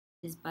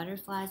Is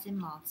Butterflies and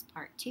Moths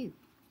Part 2.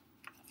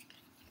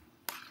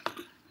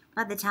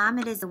 By the time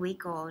it is a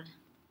week old,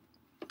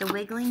 the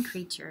wiggling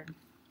creature,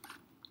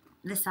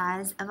 the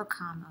size of a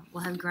comma, will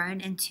have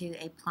grown into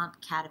a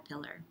plump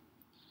caterpillar.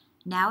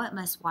 Now it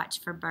must watch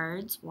for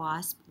birds,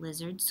 wasps,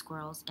 lizards,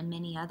 squirrels, and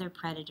many other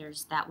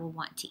predators that will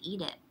want to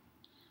eat it.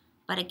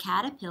 But a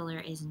caterpillar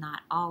is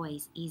not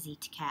always easy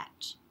to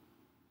catch.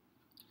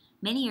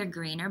 Many are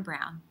green or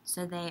brown,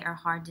 so they are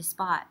hard to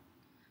spot.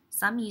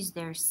 Some use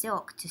their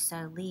silk to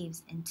sew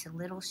leaves into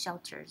little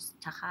shelters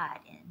to hide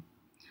in.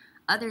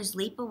 Others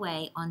leap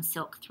away on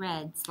silk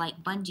threads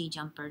like bungee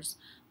jumpers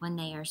when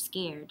they are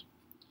scared.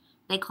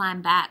 They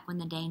climb back when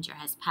the danger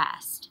has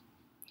passed.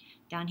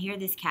 Down here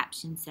this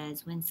caption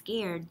says, when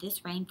scared, this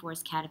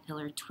rainforest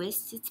caterpillar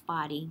twists its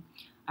body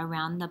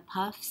around the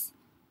puffs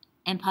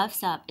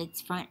up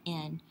its front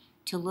end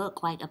to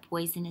look like a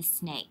poisonous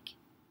snake.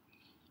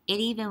 It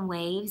even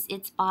waves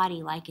its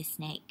body like a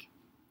snake.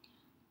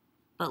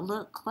 But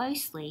look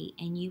closely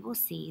and you will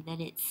see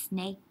that its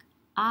snake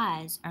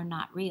eyes are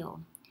not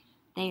real.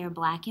 They are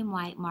black and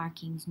white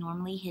markings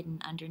normally hidden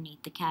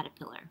underneath the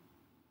caterpillar.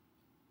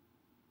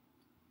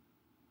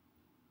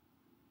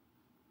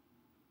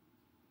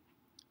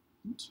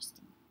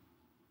 Interesting.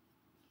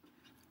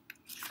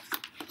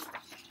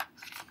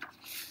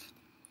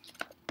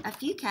 A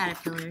few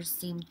caterpillars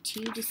seem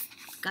too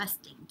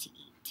disgusting to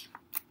eat.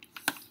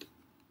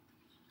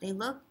 They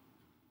look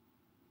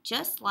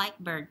just like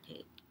bird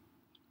poop,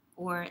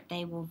 or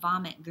they will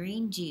vomit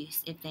green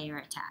juice if they are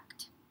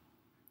attacked.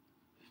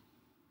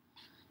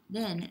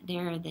 Then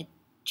there are the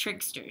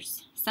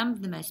tricksters. Some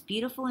of the most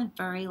beautiful and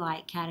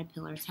furry-like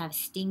caterpillars have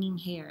stinging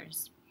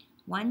hairs.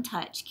 One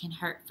touch can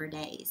hurt for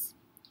days.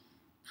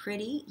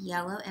 Pretty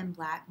yellow and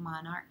black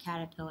monarch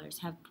caterpillars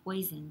have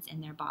poisons in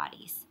their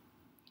bodies.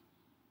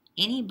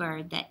 Any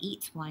bird that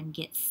eats one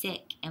gets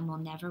sick and will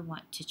never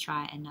want to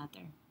try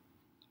another.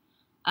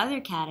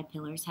 Other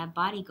caterpillars have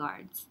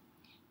bodyguards.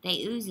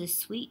 They ooze a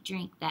sweet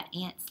drink that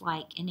ants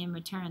like, and in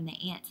return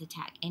the ants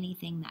attack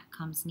anything that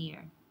comes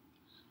near.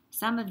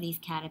 Some of these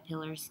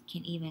caterpillars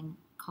can even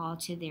call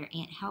to their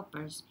ant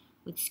helpers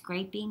with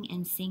scraping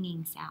and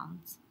singing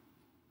sounds.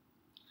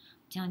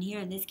 Down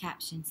here, this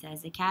caption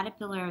says, a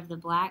caterpillar of the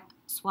black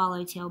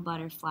swallowtail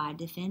butterfly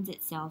defends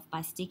itself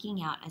by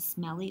sticking out a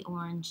smelly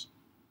orange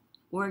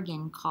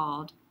organ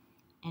called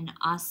an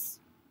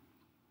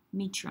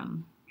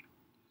osmetrium.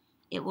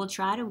 It will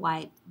try to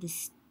wipe the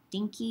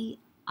stinky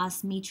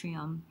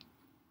osmetrium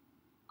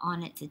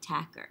on its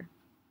attacker.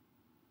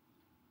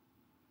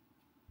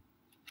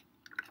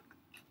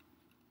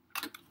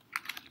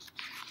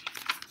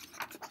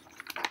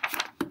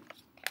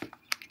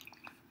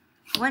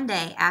 One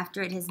day,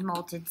 after it has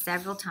molted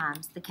several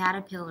times, the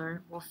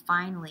caterpillar will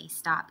finally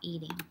stop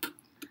eating.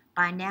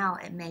 By now,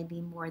 it may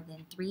be more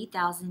than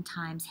 3,000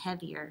 times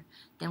heavier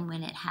than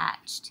when it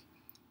hatched,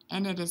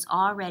 and it is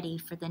all ready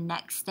for the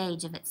next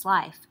stage of its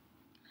life.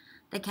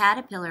 The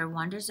caterpillar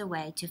wanders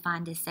away to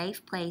find a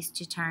safe place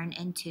to turn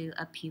into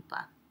a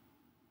pupa.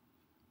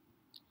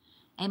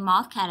 A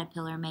moth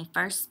caterpillar may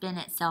first spin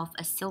itself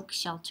a silk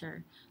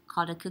shelter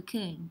called a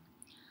cocoon,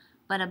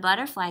 but a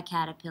butterfly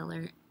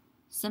caterpillar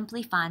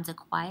simply finds a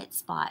quiet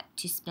spot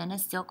to spin a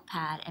silk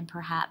pad and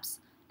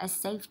perhaps a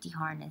safety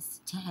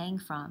harness to hang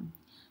from.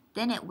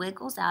 Then it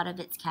wiggles out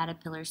of its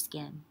caterpillar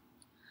skin.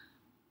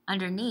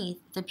 Underneath,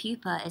 the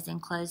pupa is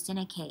enclosed in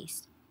a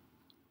case,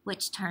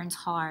 which turns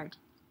hard.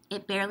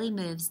 It barely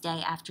moves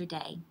day after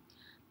day,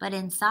 but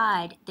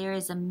inside there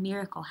is a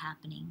miracle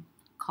happening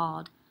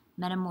called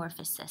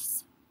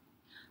metamorphosis.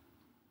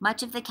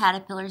 Much of the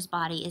caterpillar's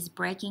body is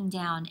breaking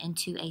down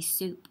into a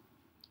soup.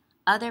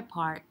 Other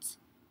parts,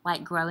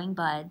 like growing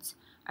buds,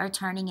 are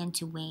turning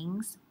into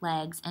wings,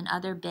 legs, and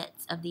other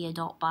bits of the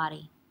adult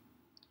body.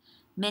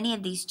 Many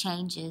of these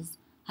changes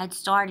had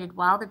started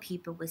while the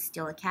pupa was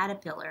still a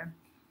caterpillar,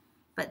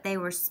 but they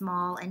were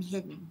small and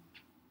hidden.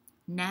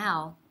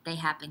 Now they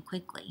happen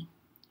quickly.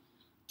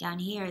 Down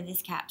here,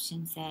 this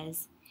caption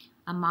says,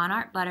 a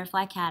monarch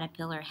butterfly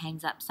caterpillar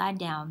hangs upside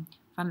down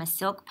from a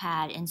silk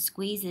pad and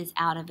squeezes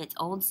out of its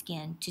old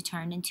skin to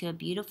turn into a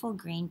beautiful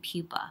green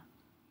pupa.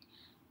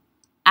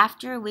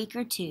 After a week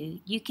or two,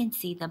 you can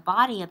see the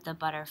body of the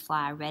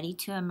butterfly ready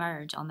to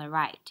emerge on the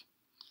right.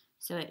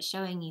 So it's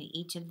showing you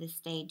each of the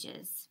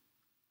stages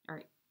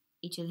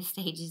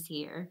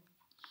here,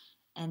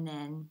 and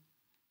then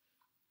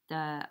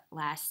the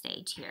last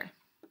stage here.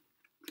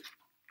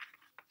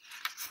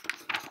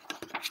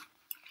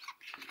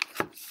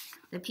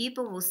 The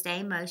pupa will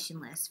stay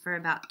motionless for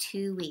about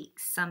 2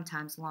 weeks,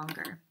 sometimes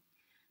longer.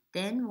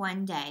 Then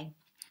one day,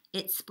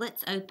 it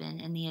splits open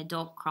and the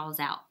adult crawls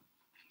out.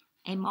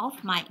 A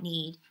moth might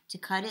need to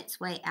cut its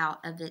way out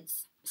of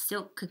its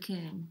silk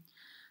cocoon,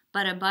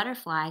 but a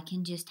butterfly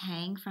can just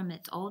hang from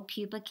its old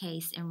pupa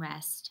case and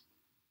rest.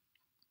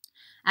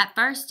 At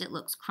first it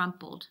looks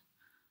crumpled,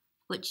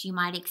 which you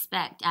might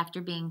expect after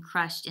being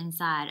crushed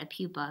inside a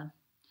pupa.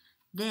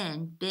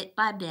 Then, bit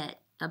by bit,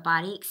 the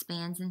body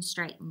expands and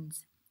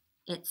straightens.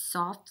 Its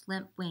soft,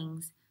 limp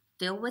wings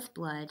fill with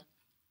blood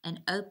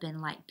and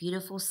open like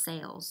beautiful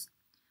sails.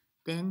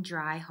 then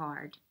dry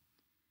hard.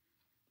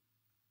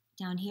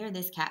 Down here,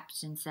 this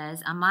caption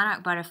says, a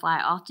monarch butterfly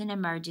often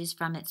emerges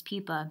from its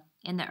pupa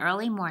in the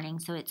early morning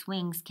so its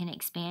wings can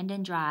expand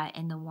and dry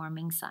in the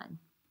warming sun.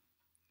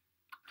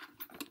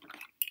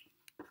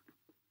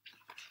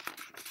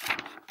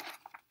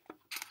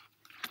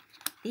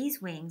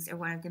 These wings are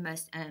one of the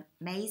most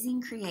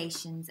amazing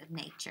creations of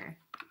nature.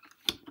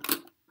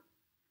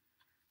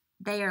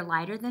 They are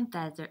lighter than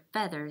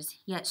feathers,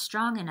 yet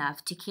strong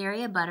enough to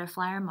carry a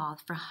butterfly or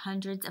moth for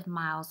hundreds of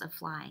miles of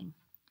flying.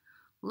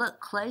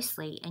 Look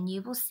closely and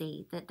you will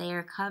see that they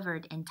are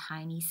covered in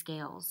tiny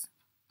scales.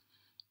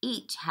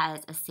 Each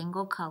has a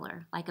single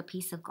color, like a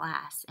piece of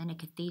glass in a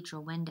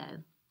cathedral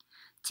window.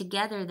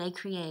 Together they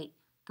create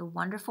the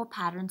wonderful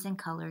patterns and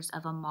colors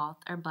of a moth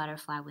or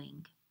butterfly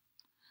wing.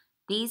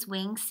 These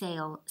wing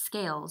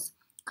scales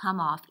come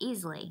off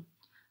easily,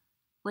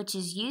 which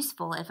is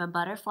useful if a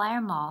butterfly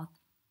or moth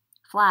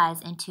flies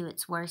into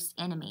its worst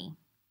enemy,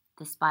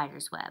 the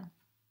spider's web.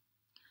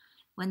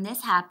 When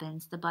this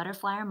happens, the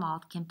butterfly or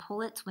moth can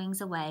pull its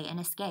wings away and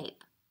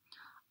escape.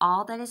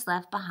 All that is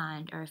left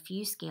behind are a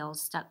few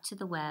scales stuck to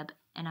the web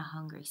and a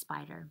hungry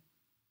spider.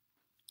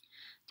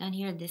 Down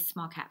here, this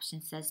small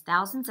caption says,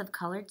 thousands of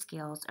colored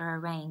scales are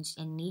arranged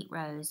in neat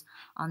rows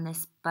on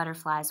this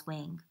butterfly's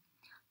wing.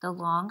 The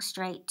long,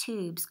 straight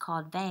tubes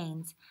called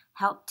veins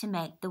help to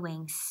make the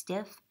wings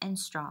stiff and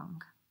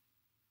strong.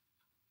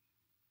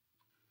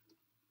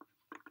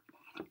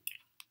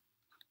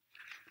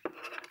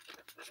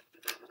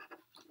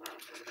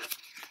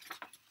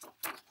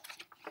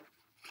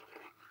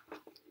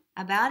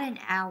 About an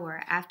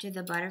hour after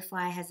the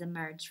butterfly has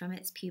emerged from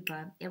its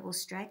pupa, it will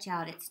stretch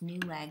out its new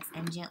legs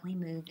and gently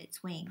move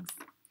its wings.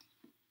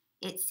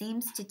 It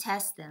seems to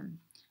test them,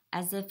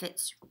 as if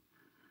it's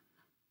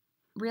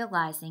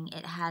realizing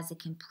it has a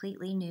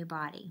completely new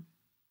body.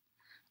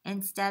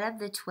 Instead of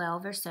the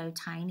 12 or so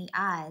tiny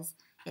eyes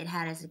it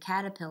had as a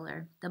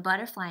caterpillar, the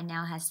butterfly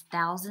now has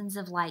thousands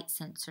of light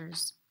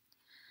sensors.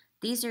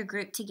 These are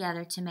grouped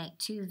together to make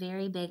two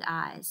very big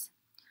eyes,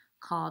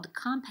 called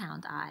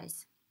compound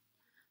eyes.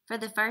 For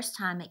the first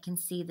time, it can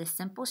see the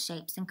simple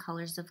shapes and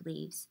colors of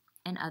leaves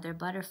and other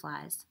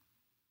butterflies.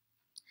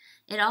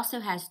 It also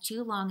has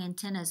two long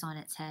antennas on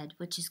its head,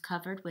 which is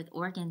covered with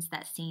organs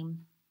that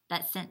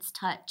sense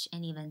touch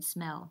and even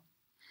smell.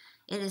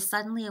 It is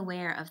suddenly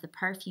aware of the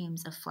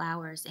perfumes of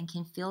flowers and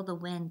can feel the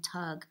wind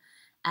tug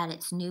at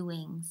its new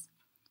wings.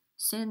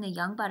 Soon the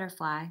young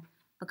butterfly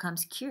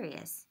becomes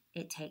curious.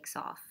 It takes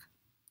off.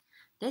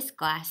 This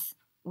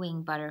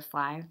glass-winged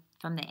butterfly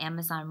from the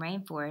Amazon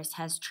rainforest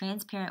has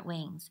transparent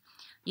wings.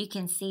 You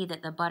can see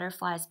that the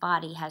butterfly's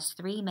body has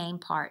three main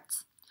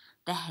parts: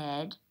 the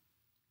head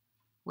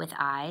with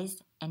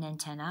eyes and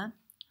antenna,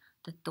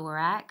 the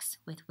thorax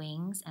with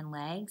wings and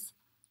legs,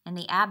 and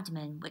the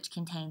abdomen, which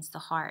contains the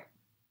heart.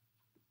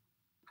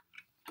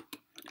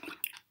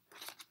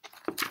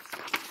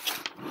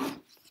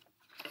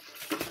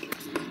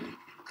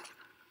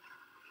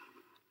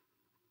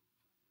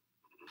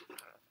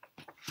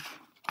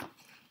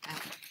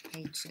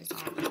 Page shows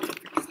all the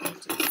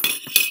different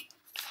stages.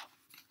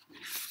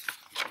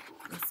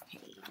 This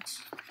page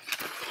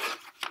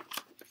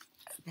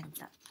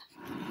spins up.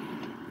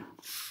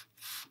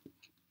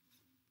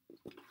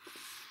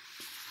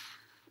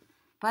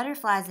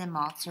 Butterflies and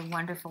moths are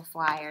wonderful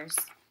flyers.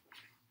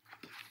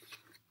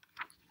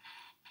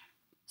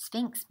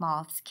 Sphinx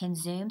moths can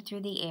zoom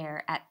through the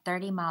air at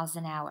 30 miles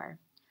an hour.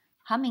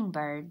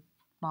 Hummingbird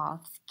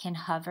moths can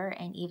hover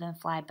and even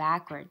fly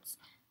backwards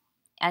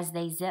as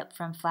they zip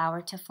from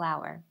flower to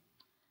flower.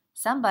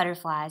 Some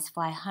butterflies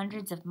fly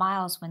hundreds of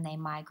miles when they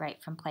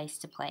migrate from place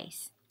to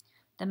place.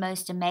 The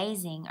most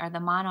amazing are the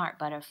monarch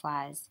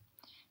butterflies.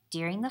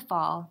 During the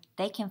fall,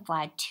 they can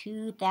fly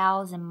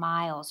 2,000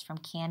 miles from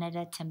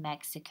Canada to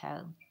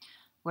Mexico,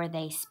 where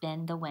they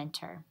spend the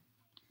winter.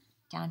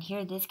 Down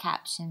here, this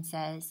caption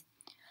says,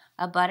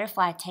 a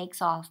butterfly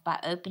takes off by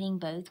opening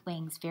both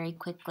wings very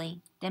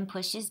quickly, then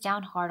pushes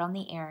down hard on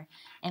the air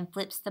and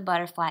flips the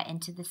butterfly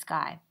into the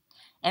sky.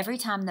 Every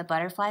time the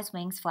butterfly's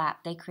wings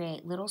flap, they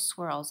create little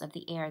swirls of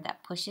the air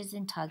that pushes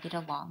and tug it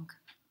along.